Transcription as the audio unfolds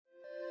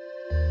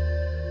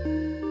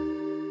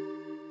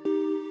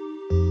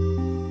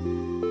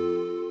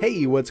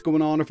Hey, what's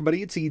going on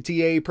everybody? It's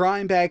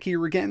ETAPRIME back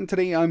here again.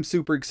 Today I'm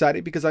super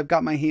excited because I've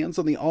got my hands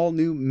on the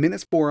all-new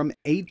Minisforum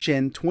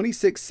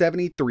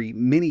HN2673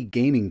 mini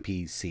gaming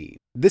PC.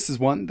 This is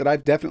one that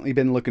I've definitely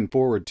been looking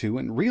forward to,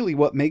 and really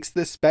what makes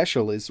this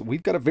special is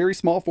we've got a very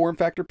small form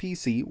factor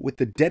PC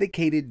with a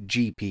dedicated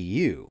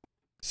GPU.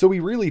 So we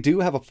really do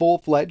have a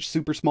full-fledged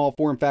super small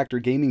form factor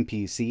gaming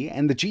PC,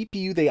 and the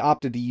GPU they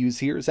opted to use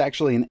here is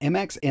actually an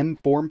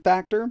MXM form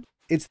factor.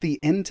 It's the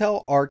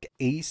Intel Arc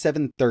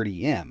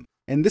A730M.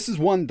 And this is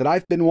one that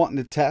I've been wanting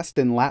to test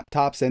in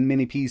laptops and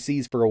mini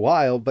PCs for a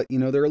while, but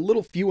they're a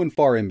little few and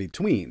far in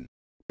between.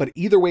 But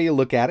either way you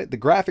look at it, the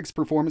graphics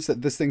performance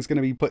that this thing's going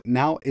to be putting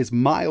out is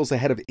miles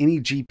ahead of any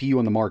GPU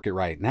on the market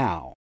right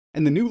now.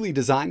 And the newly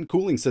designed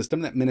cooling system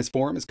that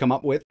Minisforum has come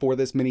up with for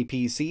this mini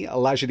PC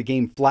allows you to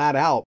game flat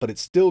out, but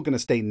it's still going to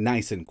stay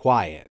nice and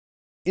quiet.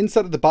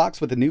 Inside of the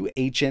box with the new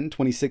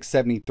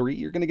HN2673,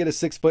 you're going to get a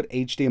 6-foot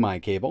HDMI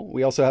cable.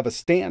 We also have a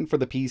stand for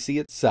the PC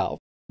itself.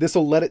 This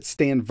will let it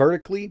stand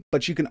vertically,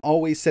 but you can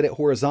always set it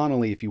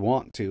horizontally if you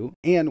want to,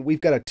 and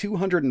we've got a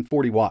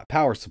 240 watt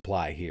power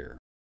supply here.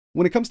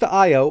 When it comes to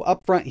I/O,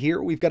 up front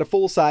here, we've got a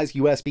full-size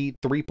USB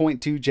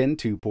 3.2 Gen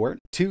 2 port,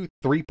 two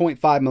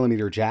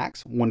 3.5mm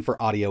jacks, one for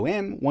audio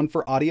in, one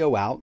for audio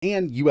out,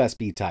 and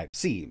USB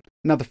Type-C.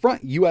 Now the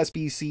front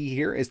USB-C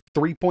here is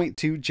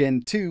 3.2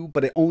 Gen 2,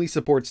 but it only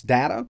supports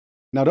data.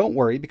 Now don't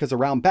worry, because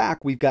around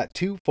back, we've got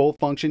two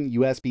full-function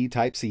USB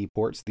Type-C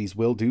ports. These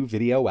will do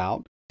video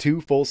out. Two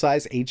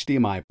full-size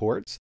HDMI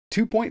ports,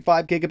 2.5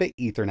 gigabit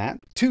Ethernet,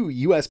 two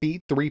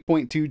USB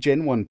 3.2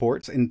 Gen 1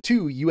 ports, and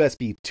two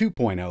USB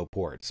 2.0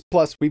 ports.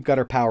 Plus, we've got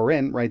our power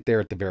in right there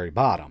at the very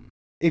bottom.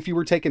 If you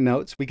were taking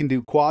notes, we can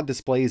do quad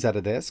displays out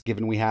of this,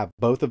 given we have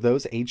both of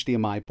those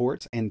HDMI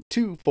ports and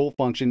two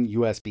full-function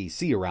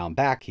USB-C around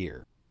back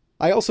here.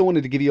 I also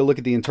wanted to give you a look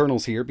at the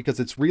internals here because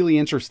it's really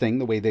interesting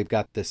the way they've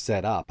got this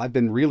set up. I've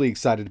been really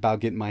excited about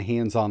getting my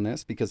hands on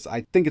this because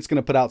I think it's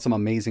going to put out some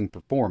amazing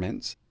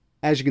performance.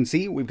 As you can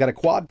see, we've got a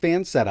quad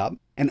fan setup,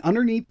 and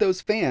underneath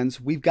those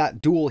fans, we've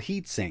got dual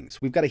heat sinks.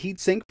 We've got a heat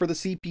sink for the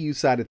CPU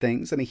side of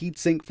things and a heat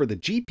sink for the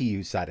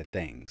GPU side of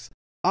things.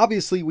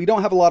 Obviously, we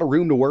don't have a lot of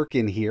room to work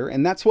in here,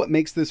 and that's what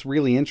makes this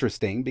really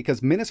interesting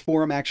because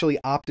Minisforum actually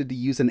opted to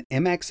use an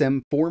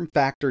MXM form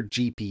factor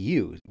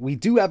GPU. We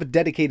do have a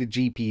dedicated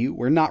GPU.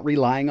 We're not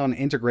relying on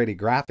integrated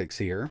graphics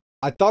here.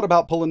 I thought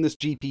about pulling this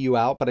GPU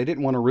out, but I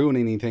didn't want to ruin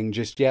anything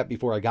just yet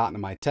before I got into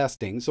my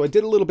testing, so I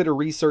did a little bit of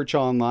research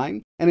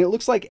online, and it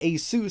looks like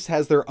ASUS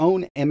has their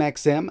own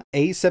MXM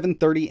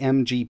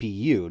A730M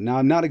GPU. Now,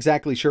 I'm not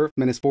exactly sure if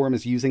Minisforum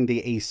is using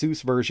the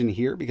ASUS version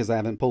here because I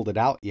haven't pulled it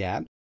out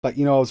yet. But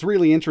I was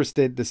really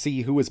interested to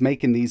see who was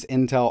making these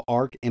Intel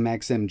Arc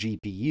MXM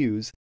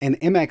GPUs, and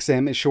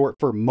MXM is short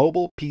for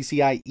Mobile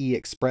PCIe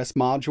Express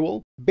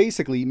Module.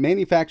 Basically,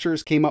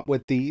 manufacturers came up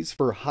with these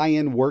for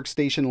high-end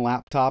workstation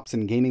laptops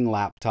and gaming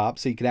laptops,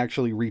 so you could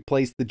actually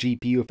replace the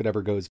GPU if it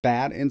ever goes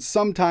bad, and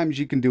sometimes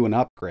you can do an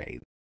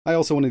upgrade. I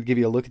also wanted to give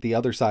you a look at the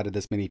other side of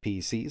this mini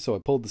PC, so I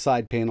pulled the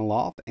side panel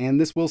off,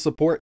 and this will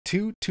support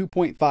two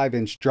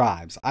 2.5-inch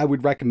drives. I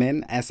would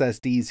recommend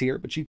SSDs here,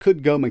 but you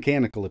could go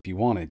mechanical if you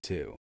wanted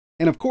to.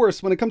 And of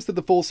course, when it comes to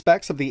the full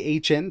specs of the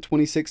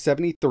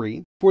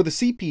HN2673, for the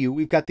CPU,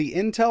 we've got the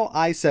Intel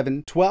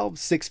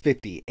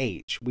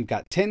i7-12650H. We've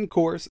got 10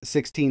 cores,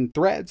 16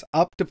 threads,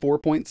 up to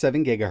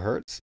 4.7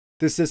 GHz.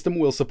 This system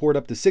will support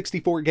up to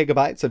 64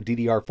 gigabytes of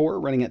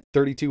DDR4 running at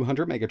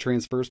 3200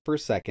 megatransfers per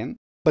second.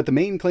 But the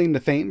main claim to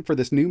fame for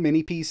this new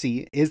mini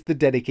PC is the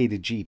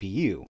dedicated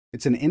GPU.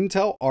 It's an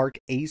Intel Arc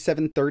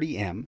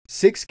A730M,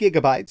 6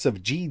 gigabytes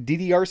of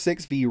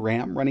GDDR6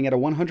 VRAM running at a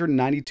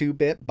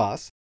 192-bit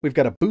bus. We've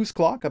got a boost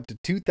clock up to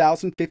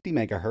 2050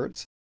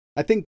 megahertz.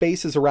 I think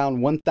base is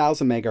around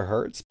 1000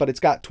 megahertz, but it's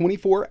got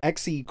 24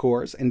 Xe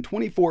cores and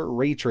 24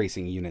 ray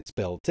tracing units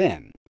built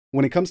in.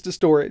 When it comes to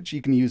storage,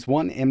 you can use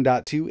one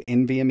M.2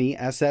 NVMe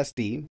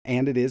SSD,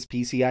 and it is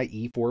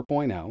PCIe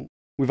 4.0.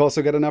 We've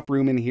also got enough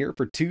room in here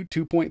for two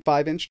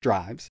 2.5-inch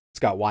drives. It's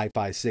got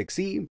Wi-Fi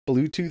 6E,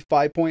 Bluetooth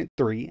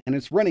 5.3, and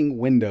it's running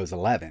Windows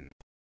 11.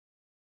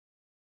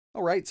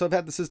 Alright, so I've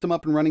had the system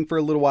up and running for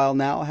a little while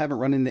now. I haven't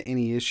run into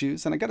any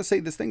issues, and I gotta say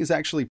this thing is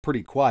actually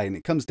pretty quiet, and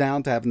it comes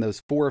down to having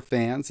those 4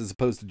 fans as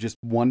opposed to just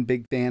one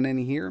big fan in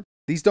here.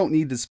 These don't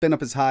need to spin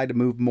up as high to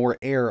move more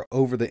air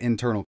over the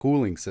internal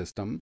cooling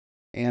system.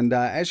 And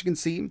as you can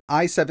see,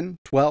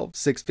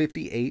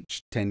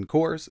 i7-12650H, 10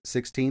 cores,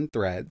 16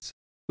 threads.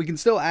 We can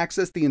still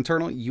access the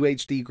internal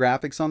UHD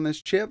graphics on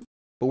this chip,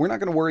 but we're not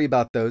going to worry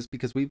about those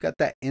because we've got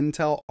that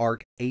Intel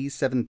Arc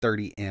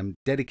A730M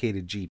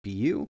dedicated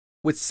GPU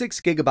with 6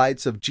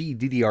 gigabytes of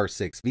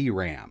GDDR6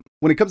 VRAM.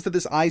 When it comes to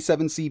this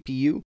i7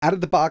 CPU, out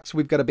of the box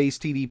we've got a base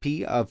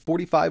TDP of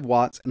 45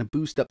 watts and a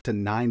boost up to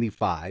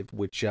 95,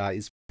 which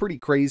is pretty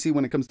crazy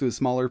when it comes to a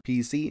smaller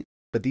PC,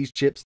 but these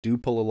chips do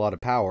pull a lot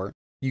of power.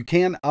 You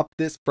can up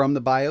this from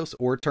the BIOS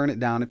or turn it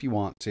down if you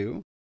want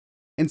to.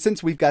 And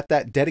since we've got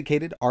that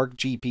dedicated Arc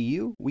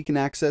GPU, we can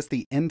access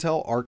the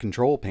Intel Arc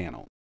control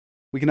panel.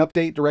 We can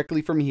update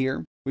directly from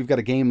here. We've got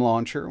a game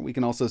launcher. We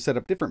can also set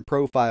up different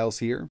profiles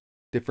here.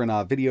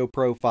 different video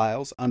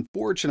profiles.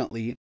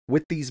 Unfortunately,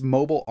 with these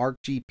mobile ARC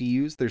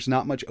GPUs, there's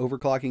not much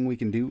overclocking we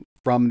can do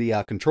from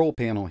the control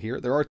panel here.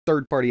 There are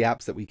third-party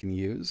apps that we can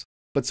use,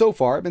 but so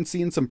far I've been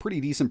seeing some pretty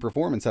decent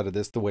performance out of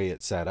this the way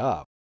it's set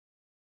up.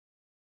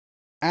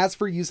 As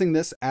for using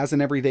this as an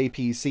everyday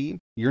PC,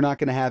 you're not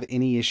going to have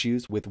any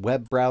issues with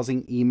web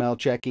browsing, email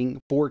checking,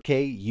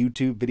 4K,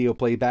 YouTube video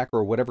playback,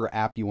 or whatever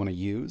app you want to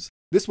use.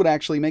 This would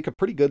actually make a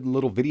pretty good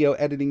little video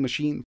editing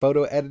machine,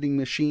 photo editing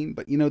machine,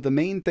 but the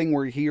main thing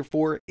we're here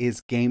for is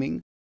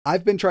gaming.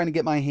 I've been trying to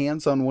get my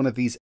hands on one of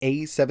these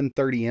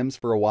A730Ms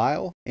for a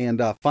while,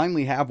 and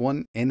finally have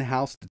one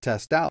in-house to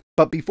test out.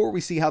 But before we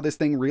see how this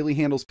thing really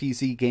handles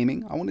PC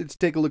gaming, I wanted to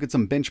take a look at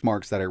some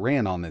benchmarks that I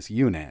ran on this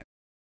unit.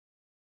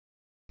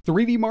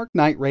 3D Mark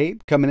Night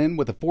Raid coming in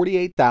with a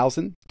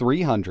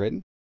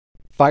 48,300,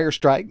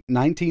 Firestrike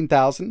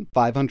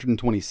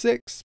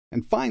 19,526,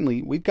 and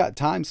finally we've got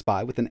Time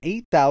Spy with an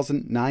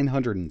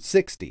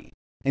 8,960.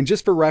 And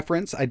just for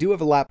reference, I do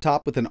have a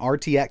laptop with an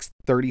RTX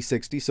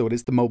 3060, so it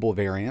is the mobile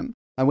variant.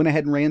 I went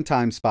ahead and ran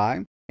Time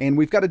Spy, and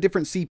we've got a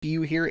different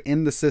CPU here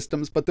in the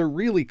systems, but they're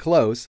really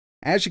close.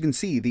 As you can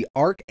see, the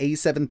ARC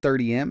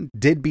A730M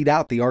did beat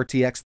out the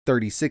RTX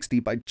 3060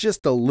 by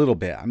just a little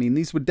bit. I mean,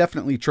 these would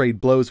definitely trade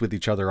blows with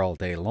each other all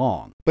day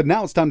long. But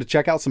now it's time to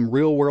check out some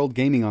real-world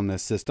gaming on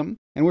this system.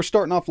 And we're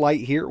starting off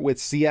light here with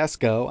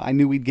CSGO. I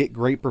knew we'd get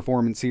great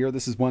performance here.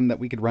 This is one that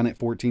we could run at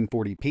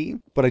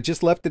 1440p, but I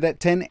just left it at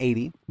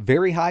 1080,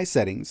 very high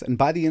settings, and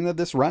by the end of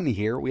this run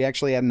here, we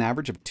actually had an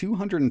average of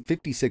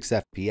 256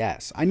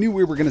 FPS. I knew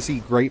we were going to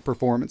see great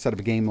performance out of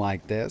a game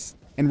like this.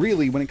 And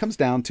really, when it comes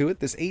down to it,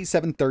 this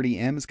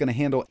A730M is going to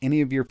handle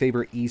any of your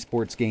favorite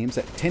esports games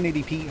at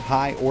 1080p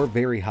high or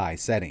very high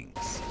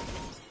settings.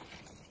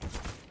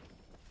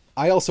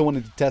 I also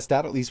wanted to test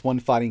out at least one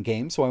fighting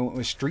game, so I went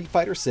with Street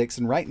Fighter 6,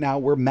 and right now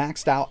we're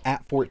maxed out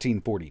at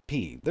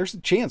 1440p. There's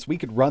a chance we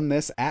could run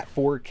this at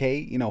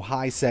 4K,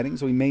 high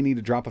settings. We may need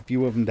to drop a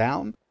few of them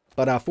down,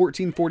 but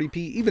 1440p,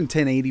 even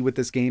 1080 with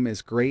this game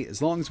is great,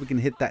 as long as we can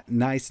hit that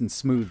nice and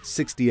smooth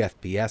 60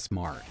 FPS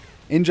mark.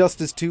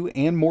 Injustice 2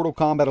 and Mortal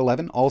Kombat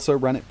 11 also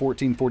run at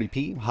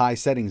 1440p high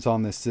settings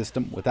on this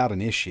system without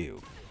an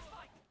issue.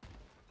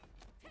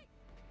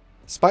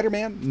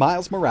 Spiderman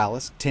Miles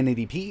Morales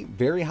 1080p,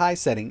 very high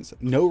settings,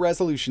 no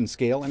resolution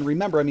scale, and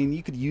remember, I mean,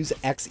 you could use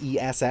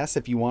XESS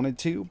if you wanted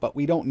to, but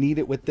we don't need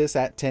it with this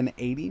at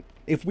 1080.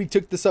 If we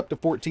took this up to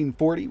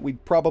 1440,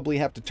 we'd probably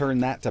have to turn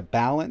that to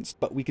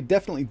balanced, but we could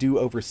definitely do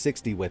over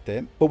 60 with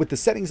it. But with the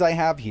settings I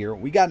have here,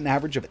 we got an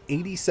average of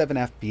 87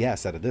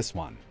 FPS out of this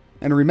one.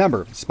 And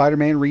remember,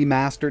 Spider-Man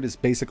Remastered is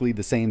basically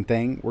the same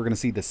thing. We're going to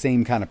see the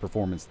same kind of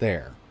performance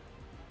there.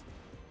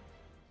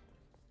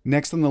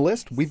 Next on the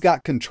list, we've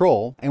got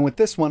Control, and with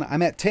this one,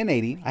 I'm at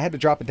 1080. I had to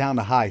drop it down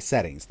to high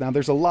settings. Now,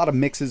 there's a lot of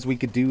mixes we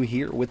could do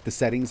here with the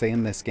settings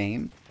in this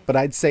game, but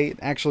I'd say it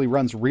actually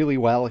runs really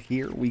well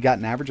here. We got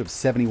an average of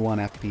 71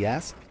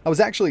 FPS. I was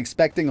actually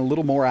expecting a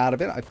little more out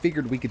of it. I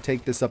figured we could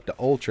take this up to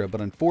Ultra,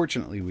 but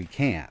unfortunately we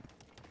can't.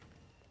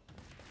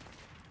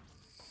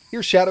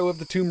 Here's Shadow of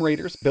the Tomb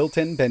Raider's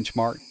built-in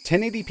benchmark,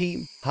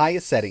 1080p,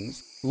 highest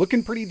settings,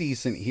 looking pretty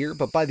decent here,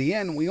 but by the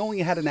end, we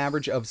only had an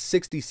average of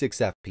 66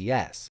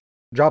 FPS.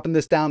 Dropping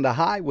this down to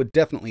high would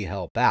definitely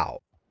help out.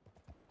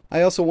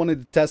 I also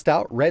wanted to test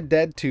out Red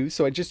Dead 2,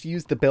 so I just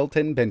used the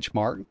built-in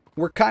benchmark.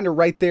 We're kind of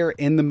right there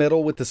in the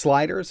middle with the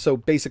sliders, so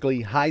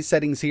basically high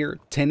settings here,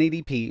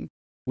 1080p.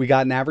 We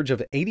got an average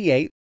of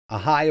 88, a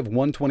high of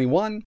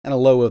 121, and a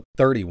low of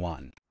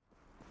 31.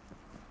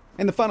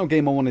 And the final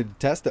game I wanted to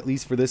test, at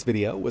least for this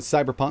video, was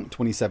Cyberpunk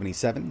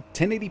 2077,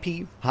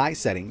 1080p, high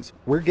settings.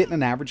 We're getting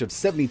an average of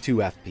 72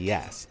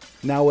 FPS.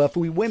 Now, if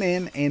we went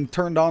in and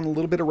turned on a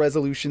little bit of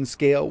resolution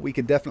scale, we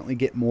could definitely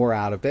get more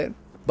out of it.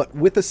 But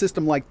with a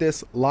system like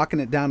this,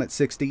 locking it down at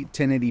 60,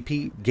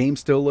 1080p, game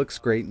still looks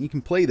great, and you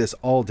can play this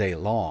all day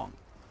long.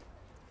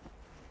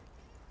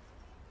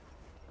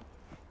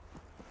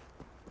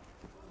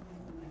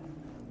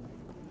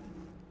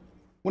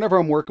 Whenever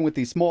I'm working with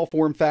these small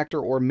form factor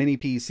or mini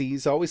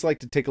PCs, I always like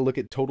to take a look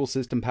at total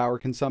system power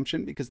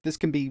consumption, because this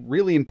can be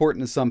really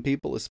important to some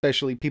people,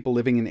 especially people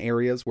living in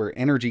areas where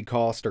energy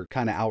costs are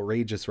kind of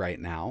outrageous right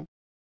now.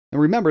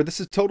 And remember, this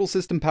is total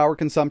system power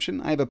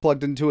consumption. I have it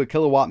plugged into a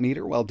kilowatt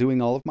meter while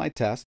doing all of my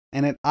tests,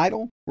 and at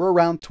idle, we're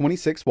around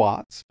 26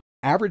 watts.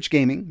 Average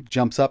gaming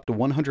jumps up to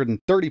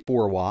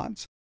 134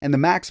 watts, and the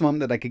maximum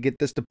that I could get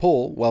this to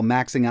pull while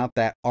maxing out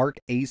that ARC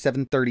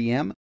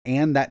A730M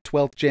and that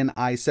 12th gen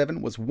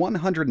i7 was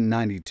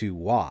 192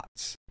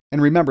 watts. And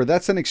remember,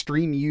 that's an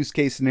extreme use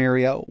case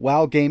scenario.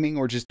 While gaming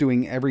or just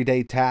doing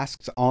everyday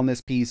tasks on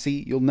this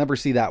PC, you'll never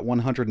see that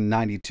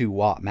 192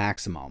 watt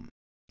maximum.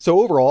 So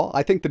overall,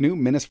 I think the new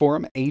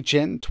Minisforum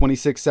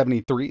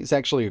HN2673 is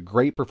actually a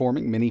great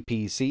performing mini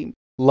PC.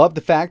 Love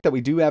the fact that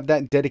we do have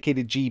that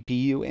dedicated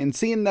GPU, and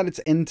seeing that it's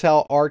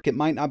Intel Arc, it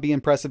might not be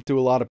impressive to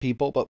a lot of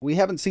people, but we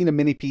haven't seen a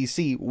mini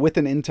PC with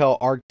an Intel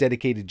Arc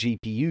dedicated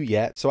GPU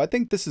yet, so I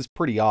think this is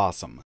pretty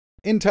awesome.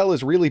 Intel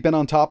has really been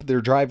on top of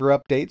their driver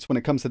updates when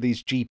it comes to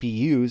these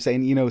GPUs,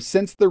 and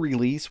since the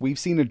release, we've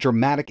seen a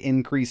dramatic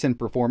increase in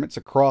performance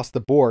across the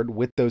board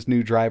with those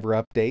new driver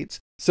updates.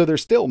 So there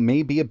still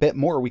may be a bit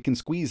more we can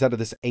squeeze out of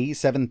this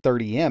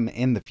A730M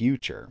in the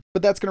future.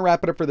 But that's going to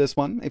wrap it up for this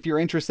one. If you're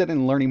interested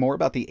in learning more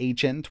about the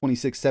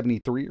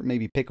HN2673 or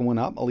maybe picking one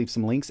up, I'll leave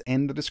some links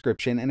in the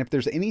description. And if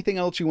there's anything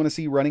else you want to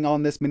see running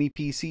on this mini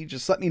PC,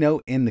 just let me know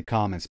in the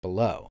comments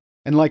below.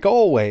 And like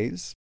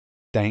always,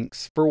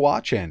 thanks for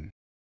watching.